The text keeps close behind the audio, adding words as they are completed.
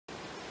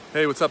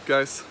Hey, what's up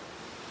guys?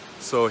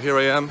 So here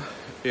I am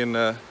in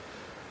the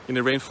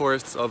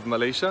rainforests of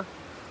Malaysia.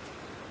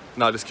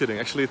 No, just kidding.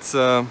 Actually, it's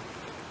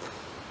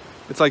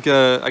like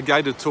a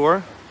guided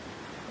tour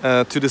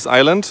to this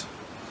island,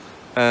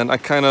 and I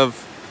kind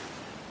of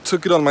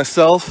took it on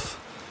myself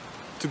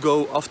to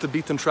go off the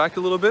beaten track a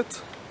little bit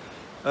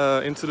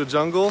into the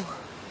jungle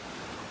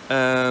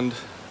and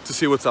to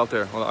see what's out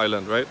there on the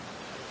island, right?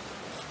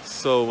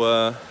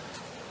 So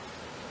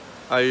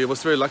I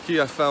was very lucky.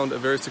 I found a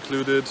very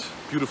secluded,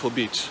 beautiful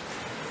beach.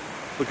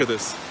 Look at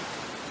this.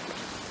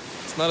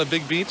 It's not a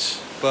big beach,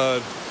 but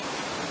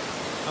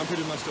I'm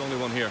pretty much the only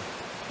one here.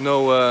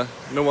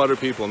 No other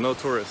people, no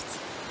tourists.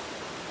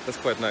 That's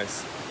quite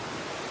nice.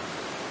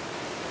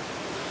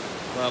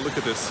 Wow, look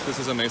at this. This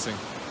is amazing.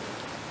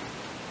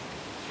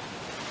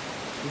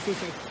 This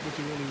is like what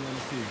you really want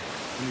to see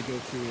when you go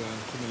to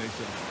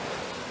Malaysia.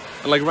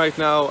 And like right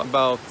now,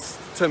 about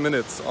 10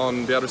 minutes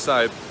on the other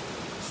side,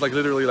 it's like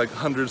literally like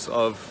hundreds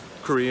of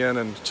Korean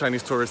and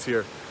Chinese tourists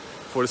here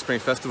for the Spring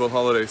Festival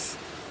holidays.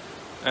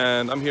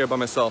 And I'm here by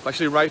myself.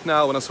 Actually, right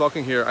now when I was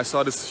walking here, I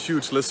saw this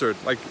huge lizard.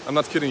 Like, I'm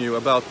not kidding you,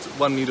 about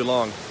 1 meter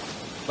long.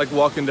 Like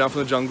walking down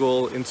from the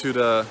jungle into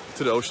the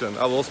ocean.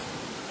 I will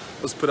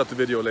also put up the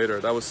video later.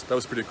 That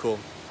was pretty cool.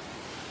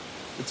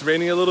 It's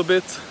raining a little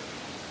bit.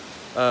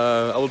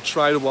 I will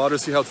try the water,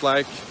 see how it's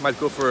like. Might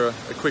go for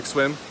a quick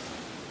swim.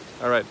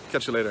 All right,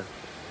 catch you later.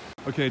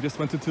 Okay, just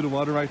went into the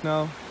water right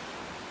now.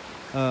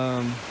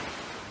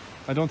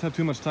 I don't have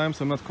too much time,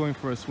 so I'm not going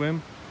for a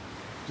swim.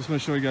 Just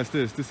want to show you guys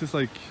this. This is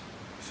like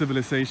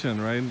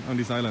civilization, right? On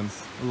these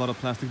islands. A lot of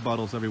plastic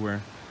bottles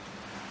everywhere.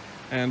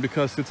 And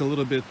because it's a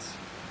little bit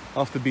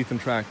off the beaten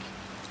track,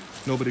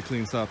 nobody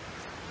cleans up.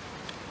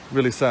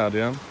 Really sad,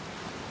 yeah?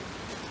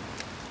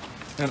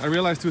 And I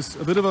realized it was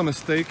a bit of a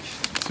mistake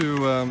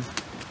to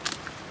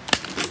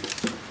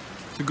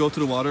go to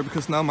the water,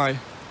 because now my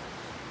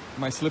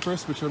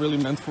slippers, which are really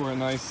meant for a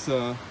nice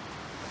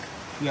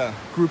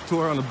group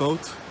tour on a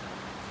boat,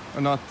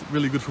 are not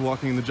really good for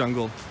walking in the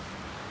jungle.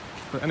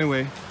 But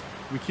anyway,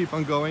 we keep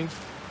on going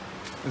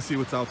and see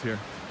what's out here.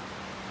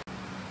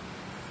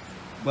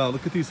 Wow,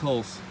 look at these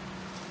holes.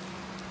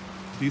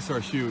 These are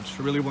huge.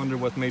 I really wonder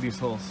what made these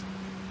holes.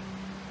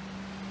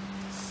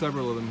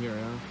 Several of them here,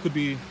 yeah? Could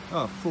be,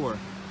 4.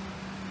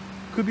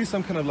 Could be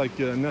some kind of like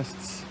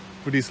nests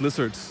for these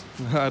lizards.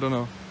 I don't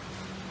know.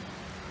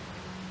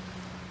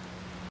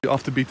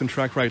 Off the beaten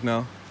track right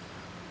now.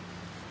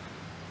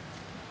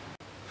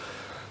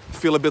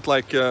 Feel a bit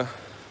like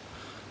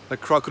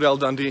Crocodile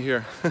Dundee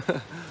here.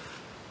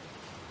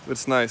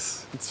 It's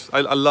nice.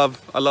 I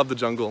love the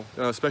jungle,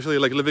 especially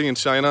like living in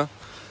China.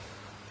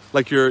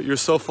 Like you're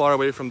so far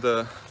away from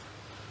the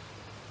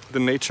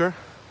nature.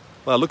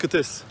 Wow, look at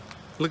this.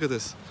 Look at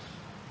this.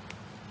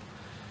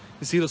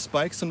 You see those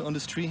spikes on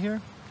this tree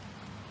here?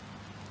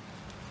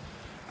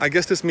 I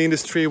guess this means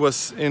this tree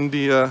was in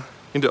the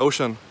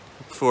ocean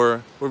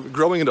or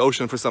growing in the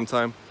ocean for some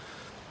time.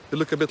 They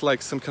look a bit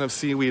like some kind of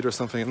seaweed or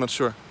something. I'm not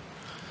sure.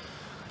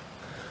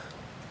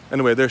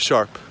 Anyway, they're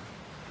sharp.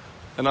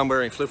 And I'm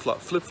wearing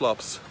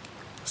flip-flops.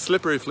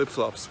 Slippery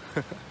flip-flops.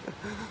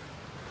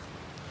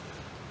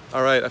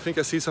 All right, I think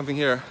I see something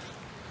here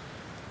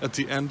at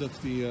the end of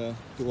the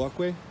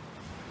walkway.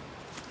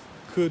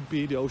 Could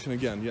be the ocean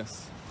again,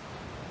 yes.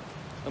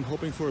 I'm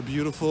hoping for a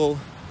beautiful,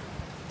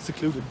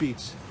 secluded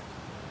beach.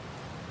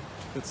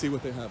 Let's see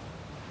what they have.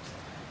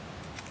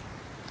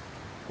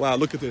 Wow,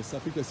 look at this. I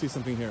think I see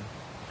something here.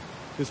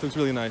 This looks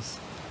really nice.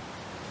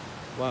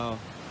 Wow.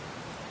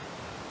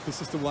 This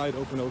is the wide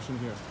open ocean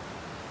here.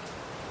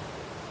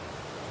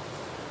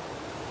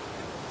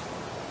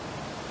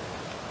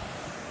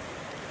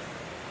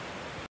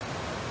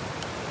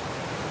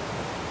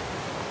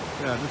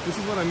 Yeah, this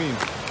is what I mean.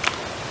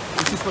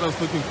 This is what I was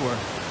looking for.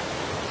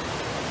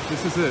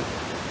 This is it.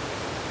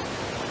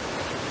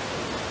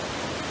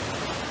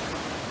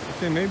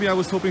 Okay, maybe I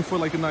was hoping for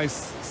like a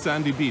nice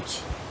sandy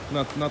beach,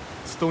 not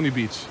stony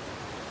beach.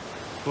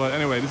 But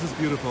anyway, this is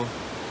beautiful.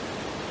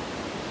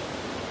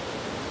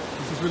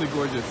 This is really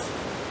gorgeous.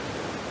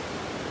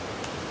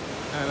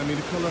 And I mean,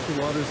 the color of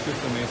the water is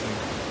just amazing.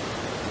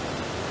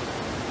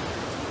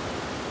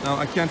 Now,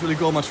 I can't really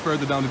go much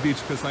further down the beach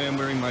because I am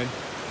wearing my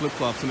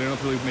flip-flops and they're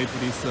not really made for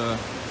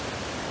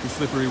these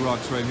slippery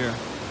rocks right here.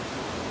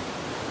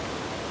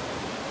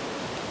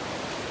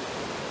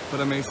 But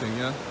amazing,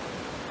 yeah?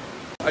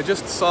 I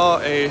just saw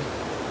a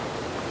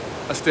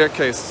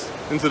staircase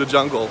into the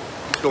jungle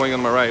going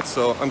on my right,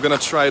 so I'm gonna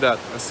try that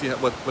and see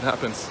what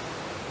happens.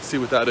 See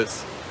what that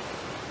is.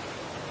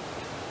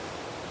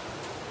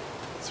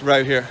 It's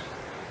right here.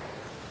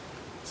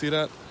 See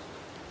that?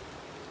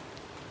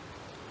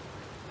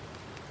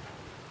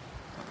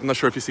 I'm not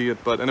sure if you see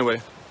it, but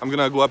anyway, I'm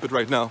gonna go up it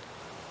right now.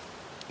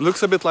 It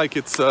looks a bit like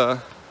it's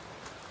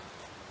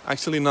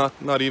actually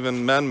not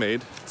even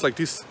man-made. It's like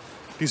these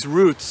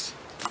roots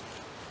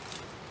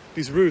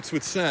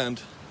with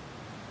sand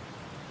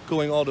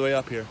going all the way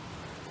up here.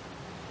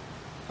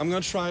 I'm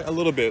gonna try a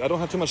little bit. I don't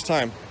have too much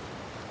time.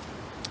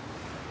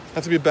 I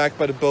have to be back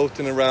by the boat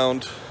in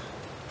around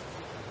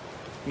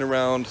in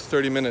around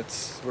 30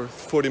 minutes or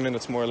 40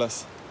 minutes more or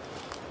less.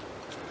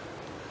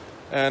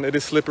 And it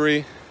is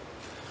slippery,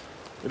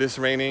 it is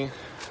raining,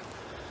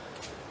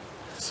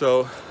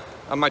 so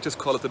I might just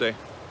call it a day.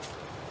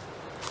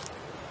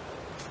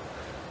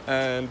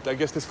 And I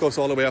guess this goes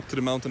all the way up to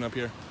the mountain up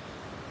here.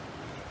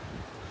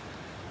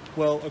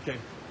 Well, okay.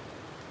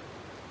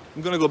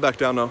 I'm gonna go back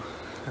down now.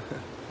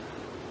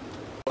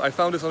 I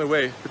found this on the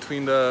way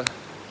between the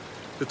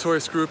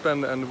tourist group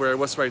and where I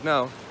was right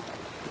now.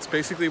 It's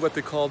basically what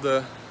they call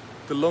the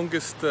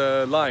longest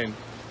line,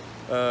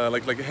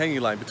 like a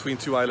hanging line between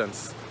two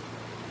islands.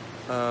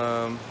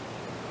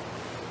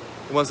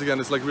 Once again,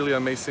 it's like really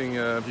amazing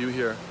view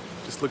here.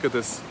 Just look at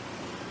this.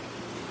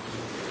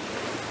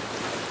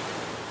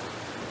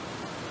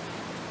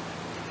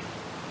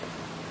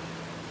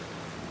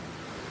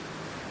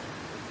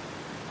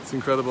 It's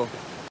incredible.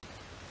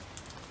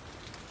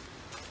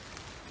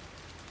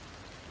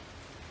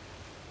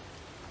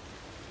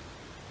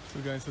 So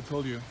guys, I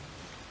told you, there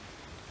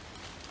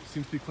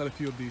seems to be quite a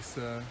few of these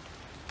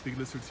big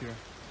lizards here.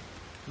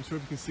 I'm sure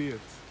if you can see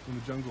it in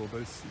the jungle,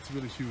 but it's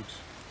really huge.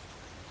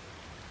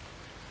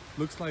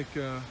 Looks like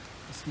a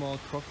small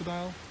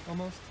crocodile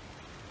almost.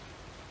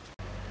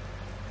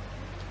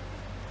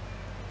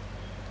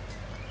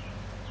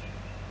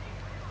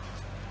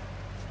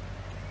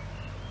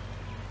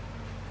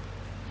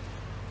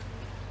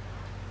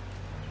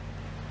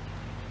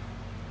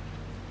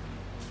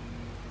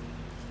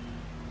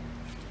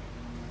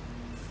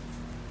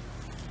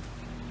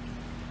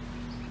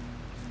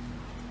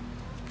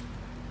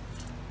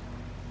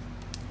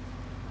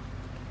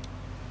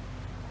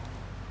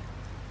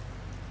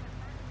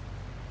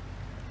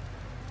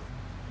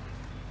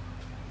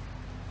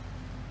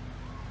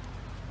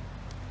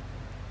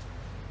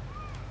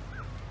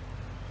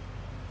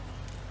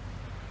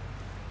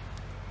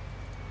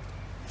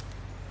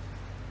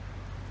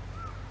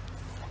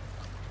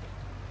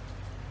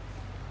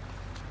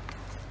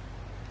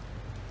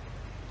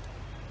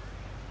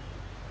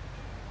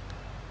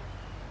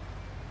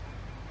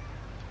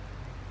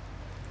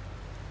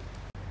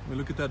 I mean,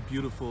 look at that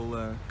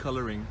beautiful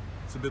coloring.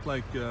 It's a bit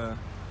like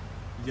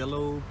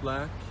yellow,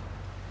 black.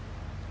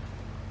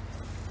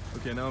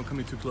 Okay, now I'm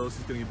coming too close,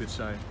 he's getting a bit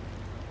shy.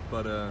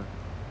 But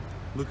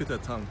look at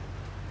that tongue.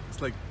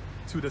 It's like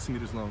 2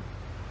 decimeters long.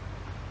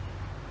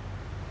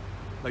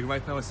 Like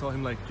right now I saw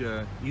him like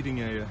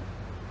eating a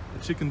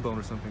chicken bone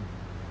or something.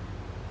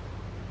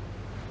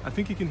 I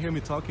think he can hear me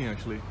talking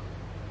actually.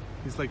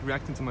 He's like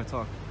reacting to my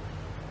talk.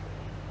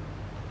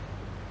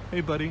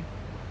 Hey buddy,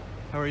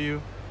 how are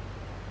you?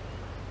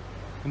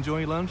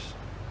 Enjoying lunch?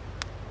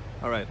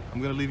 Alright,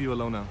 I'm gonna leave you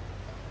alone now.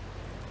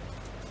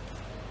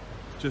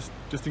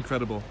 Just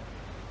incredible.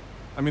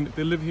 I mean,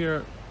 they live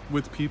here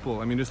with people.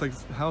 I mean, there's like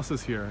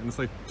houses here, and it's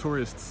like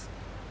tourists.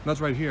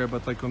 Not right here,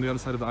 but like on the other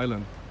side of the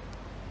island.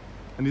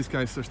 And these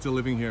guys are still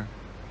living here.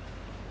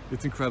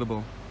 It's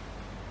incredible.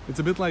 It's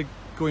a bit like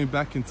going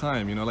back in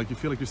time, you know, like you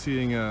feel like you're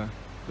seeing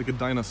like a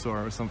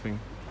dinosaur or something.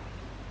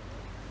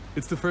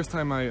 It's the first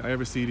time I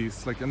ever see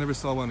these. Like, I never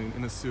saw one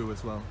in a zoo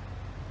as well.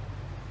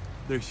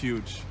 They're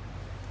huge.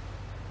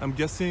 I'm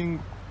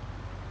guessing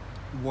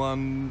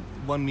 1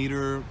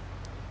 meter,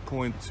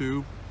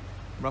 0.2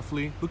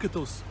 roughly. Look at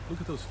those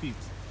feet.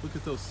 Look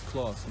at those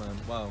claws, man.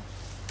 Wow.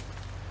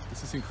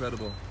 This is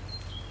incredible.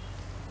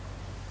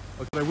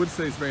 Okay, what I would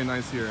say is very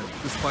nice here,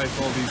 despite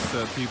all these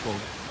people.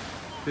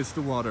 It's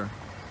the water.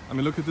 I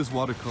mean, look at this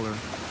watercolor.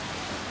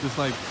 Just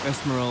like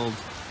emerald,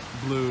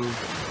 blue,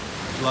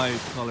 light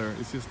color.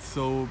 It's just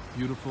so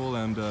beautiful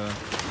and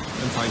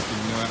enticing.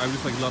 You know, I would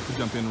just like love to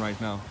jump in right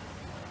now.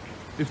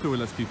 If there were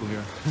less people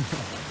here.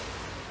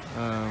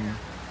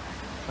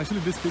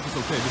 Actually, this bit is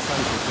okay. This side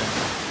is okay.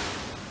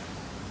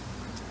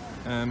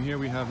 And here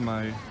we have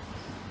my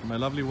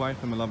lovely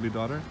wife and my lovely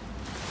daughter.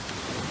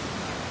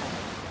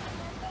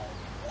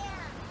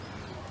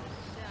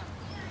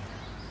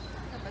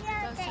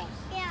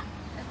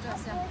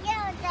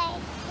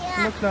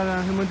 Hello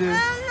Clara, hur mår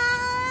du?